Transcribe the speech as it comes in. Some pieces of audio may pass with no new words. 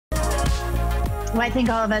Well, I think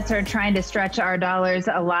all of us are trying to stretch our dollars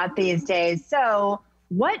a lot these days. So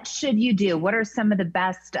what should you do? What are some of the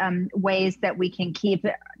best ways that we can keep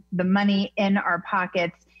the money in our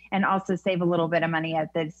pockets and also save a little bit of money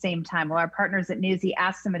at the same time? Well, our partners at Newsy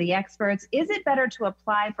asked some of the experts, is it better to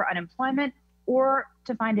apply for unemployment or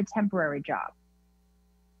to find a temporary job?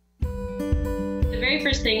 The very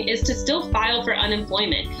first thing is to still file for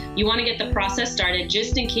unemployment. You want to get the process started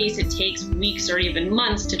just in case it takes weeks or even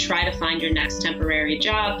months to try to find your next temporary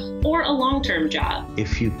job or a long-term job.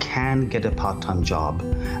 If you can get a part-time job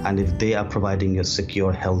and if they are providing you a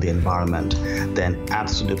secure, healthy environment, then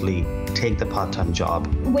absolutely take the part-time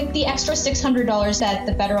job. With the extra $600 that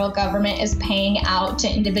the federal government is paying out to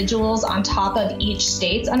individuals on top of each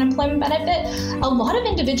state's unemployment benefit, a lot of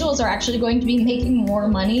individuals are actually going to be making more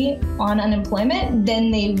money on unemployment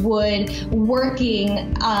than they would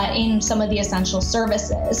working in some of the essential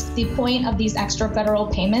services. The point of these extra federal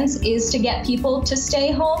payments is to get people to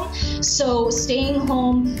stay home. So staying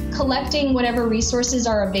home, collecting whatever resources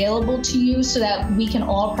are available to you so that we can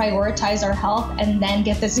all prioritize our health and then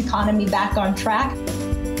get this economy back on track.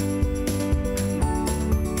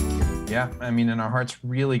 Yeah, I mean, and our hearts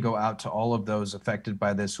really go out to all of those affected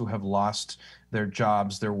by this who have lost their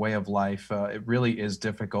jobs, their way of life. It really is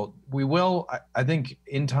difficult. We will, I think,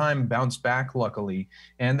 in time bounce back, luckily.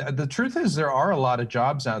 And the truth is there are a lot of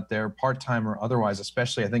jobs out there, part-time or otherwise,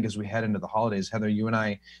 especially I think as we head into the holidays. Heather, you and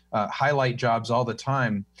I highlight jobs all the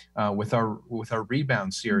time with our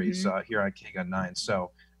Rebound series here on KGUN 9.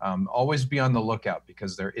 So always be on the lookout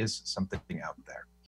because there is something out there.